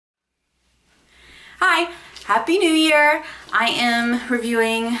Happy New Year! I am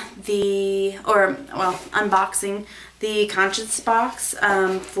reviewing unboxing the Conscious box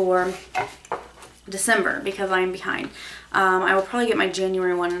for December because I'm behind. I will probably get my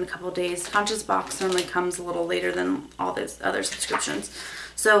January one in a couple of days. Conscious box normally comes a little later than all those other subscriptions.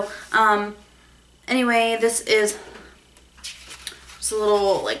 So, anyway, this is just a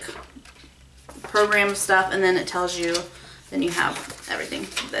little, like, program stuff, and then it tells you, then you have everything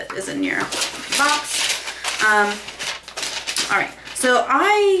that is in your box. Alright, so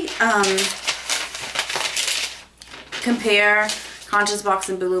I compare Conscious Box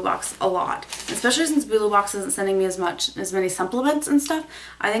and Bulu Box a lot, especially since Bulu Box isn't sending me as many supplements and stuff.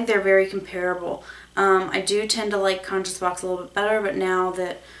 I think they're very comparable. I do tend to like Conscious Box a little bit better, but now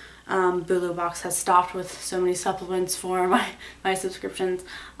that Bulu Box has stopped with so many supplements for my subscriptions,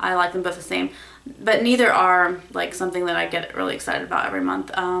 I like them both the same. But neither are like something that I get really excited about every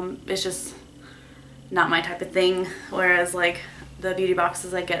month. It's just not my type of thing, whereas like the beauty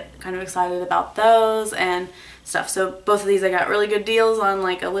boxes, I get kind of excited about those and stuff. So both of these I got really good deals on,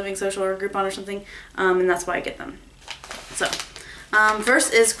 like a Living Social or Groupon or something, and that's why I get them. So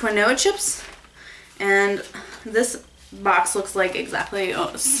first is quinoa chips, and this box looks like exactly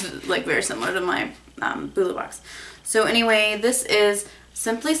like very similar to my Bulu box. So anyway, this is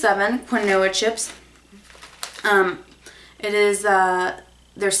Simply 7 quinoa chips. It is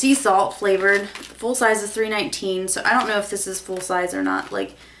they're sea salt flavored. Full size is $3.19, so I don't know if this is full size or not,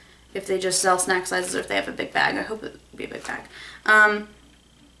 like if they just sell snack sizes or if they have a big bag. I hope it would be a big bag.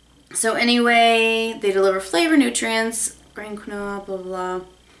 So anyway, they deliver flavor, nutrients, grain quinoa, blah blah blah.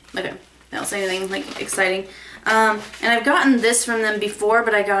 Okay, they don't say anything like exciting. And I've gotten this from them before,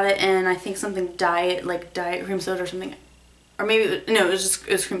 but I got it in, I think, something diet, like diet cream soda or something. Or maybe, no, it was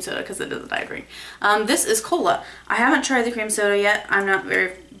cream soda because it is a diet drink. This is cola. I haven't tried the cream soda yet. I'm not a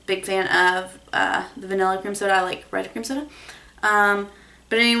very big fan of the vanilla cream soda. I like red cream soda. But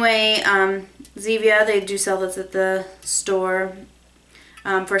anyway, Zevia, they do sell this at the store.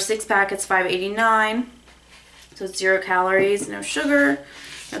 For a 6-pack, it's $5.89. So it's 0 calories, no sugar,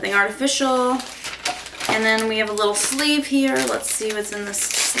 nothing artificial. And then we have a little sleeve here. Let's see what's in this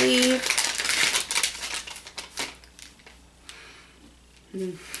sleeve.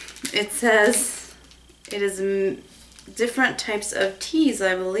 It says it is different types of teas,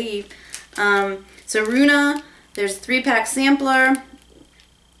 I believe. So Runa, there's a 3-pack sampler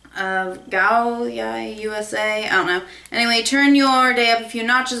of Gaoya USA. I don't know. Anyway, turn your day up a few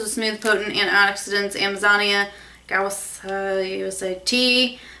notches with smooth, potent antioxidants. Amazonia, Gaoya USA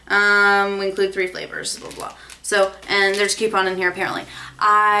tea. We include 3 flavors, blah blah. So, and there's a coupon in here apparently.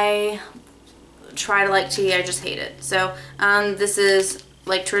 I try to like tea, I just hate it. So this is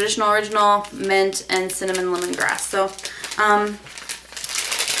like traditional original mint and cinnamon lemongrass. So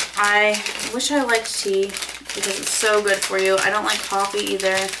I wish I liked tea because it's so good for you. I don't like coffee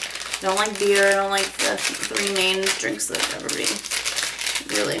either. I don't like beer. I don't like the 3 main drinks that everybody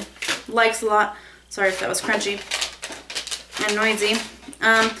really likes a lot. Sorry if that was crunchy and noisy.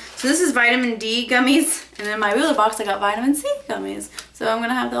 So this is vitamin D gummies, and in my Bulu box I got vitamin C gummies. So I'm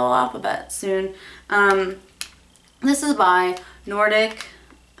gonna have the whole alphabet soon. This is by Nordic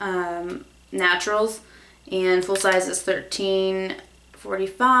Naturals, and full size is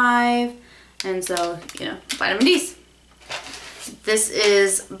 $13.45, and so, you know, vitamin D's. This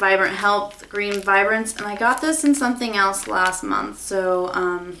is Vibrant Health Green Vibrance, and I got this in something else last month, so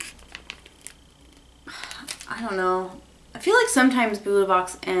I don't know. I feel like sometimes Bulu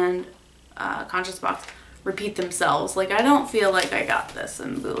Box and Conscious Box repeat themselves. Like, I don't feel like I got this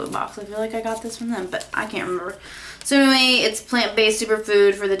in Bulu Box. I feel like I got this from them, but I can't remember. So anyway, it's plant-based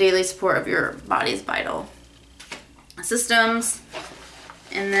superfood for the daily support of your body's vital systems.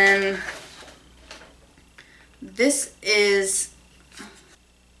 And then this is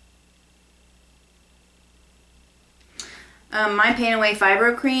My Pain Away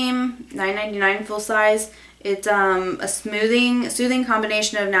Fibro Cream, $9.99 full size. It's a soothing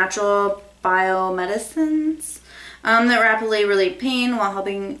combination of natural biomedicines that rapidly relieve pain while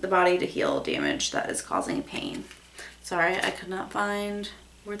helping the body to heal damage that is causing pain. Sorry, I could not find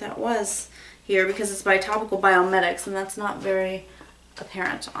where that was here because it's by Topical Biomedics, and that's not very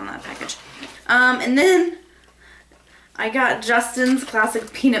apparent on that package. And then I got Justin's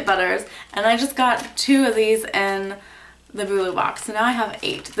Classic Peanut Butters, and I just got 2 of these in the Bulu box, so now I have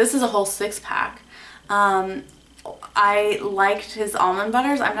 8. This is a whole 6-pack. I liked his almond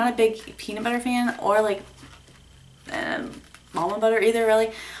butters. I'm not a big peanut butter fan or like almond butter either,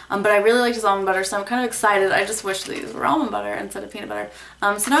 really. But I really liked his almond butter, so I'm kind of excited. I just wish these were almond butter instead of peanut butter.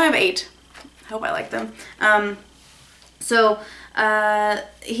 So now I have 8. I hope I like them. So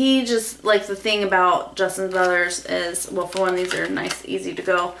He just, like, the thing about Justin's Brothers is, well, for one, these are nice, easy to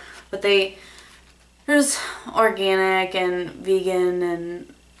go, but there's organic and vegan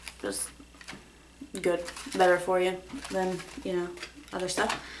and just good, better for you than, you know, other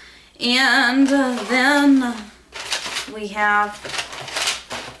stuff. And then we have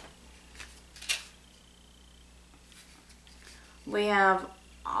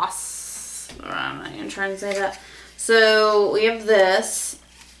I'm not even trying to say that. So we have this,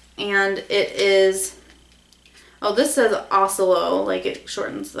 and it is, oh, this says oscillo, like it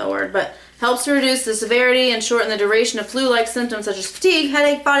shortens the word, but helps to reduce the severity and shorten the duration of flu-like symptoms such as fatigue,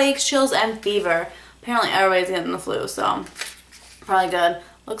 headache, body aches, chills, and fever. Apparently everybody's getting the flu, so probably good.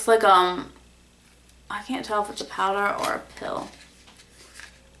 Looks like, I can't tell if it's a powder or a pill.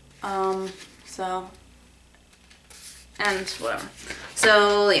 And whatever.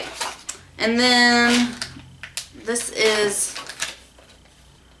 So, yeah. And then this is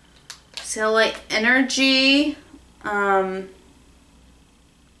Cellulite Energy.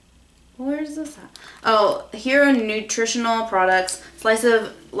 Where's this at? Oh, Hero Nutritional Products. Slice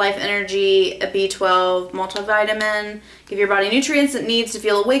of Life Energy, a B12 multivitamin. Give your body nutrients it needs to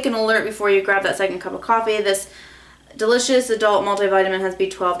feel awake and alert before you grab that second cup of coffee. This delicious adult multivitamin has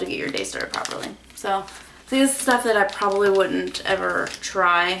B12 to get your day started properly. So this is stuff that I probably wouldn't ever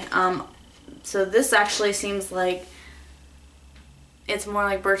try. So this actually seems like it's more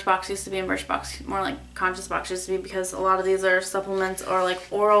like Birchbox used to be, and Birchbox more like Conscious Box used to be, because a lot of these are supplements or like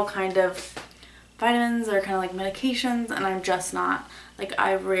oral kind of vitamins or kind of like medications, and I'm just not, like,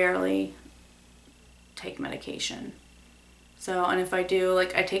 I rarely take medication. So, and if I do,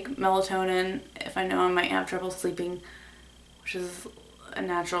 like, I take melatonin if I know I might have trouble sleeping, which is a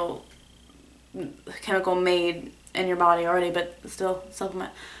natural chemical made in your body already, but still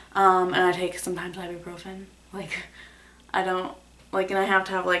supplement. And I take sometimes ibuprofen. Like, I don't, like, and I have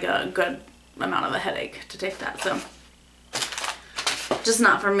to have like a good amount of a headache to take that, so just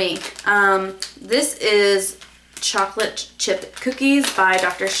not for me. This is chocolate chip cookies by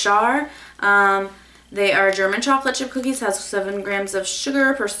Dr. Shar. They are German chocolate chip cookies, has 7 grams of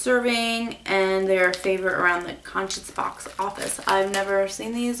sugar per serving, and they're a favorite around the Conscious Box office. I've never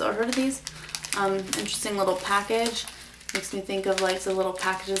seen these or heard of these. Interesting little package. Makes me think of like the little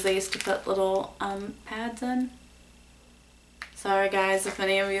packages they used to put little pads in. Sorry guys if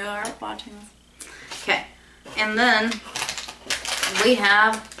any of you are watching this. Okay, and then we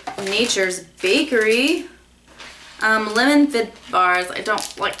have Nature's Bakery lemon fig bars. I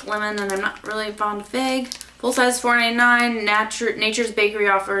don't like lemon and I'm not really fond of fig. Full size $4.99. Nature's Bakery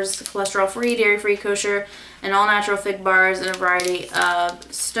offers cholesterol-free, dairy-free, kosher, and all-natural fig bars in a variety of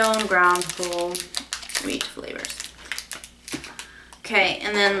stone, ground, whole wheat flavors. Okay,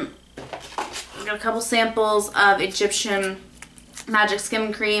 and then we got a couple samples of Egyptian Magic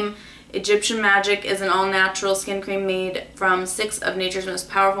Skin Cream. Egyptian Magic is an all-natural skin cream made from 6 of nature's most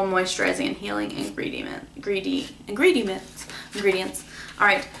powerful moisturizing and healing ingredients.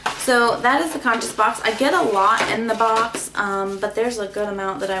 Alright, so that is the Conscious Box. I get a lot in the box, but there's a good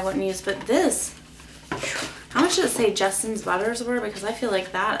amount that I wouldn't use. But this, how much did it say Justin's Butters were? Because I feel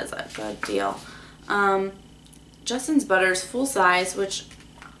like that is a good deal. Justin's Butters full size, which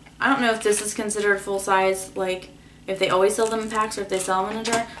I don't know if this is considered full size, like if they always sell them in packs or if they sell them in a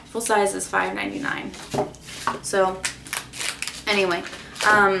jar. Full size is $5.99. So anyway,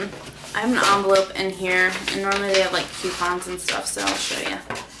 I have an envelope in here, and normally they have like coupons and stuff, so I'll show you.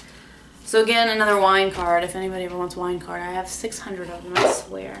 So again, another wine card. If anybody ever wants a wine card, I have 600 of them, I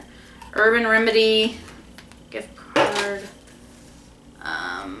swear. Urban Remedy gift card.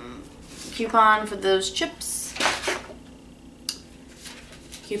 Coupon for those chips.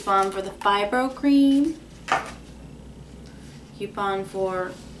 Coupon for the Fibro Cream. Coupon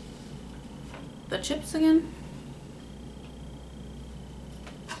for the chips again.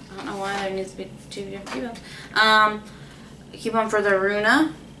 I don't know why there needs to be 2 different coupons. Coupon for the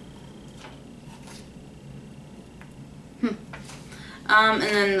Runa. And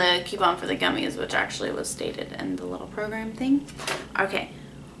then the coupon for the gummies, which actually was stated in the little program thing. Okay,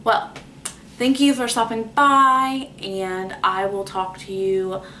 well, thank you for stopping by, and I will talk to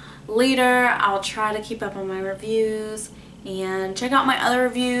you later. I'll try to keep up on my reviews, and check out my other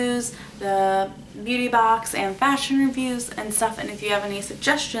reviews, the beauty box and fashion reviews and stuff. And if you have any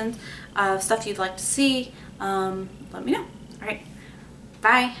suggestions of stuff you'd like to see, let me know. Alright,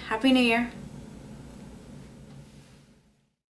 bye. Happy New Year.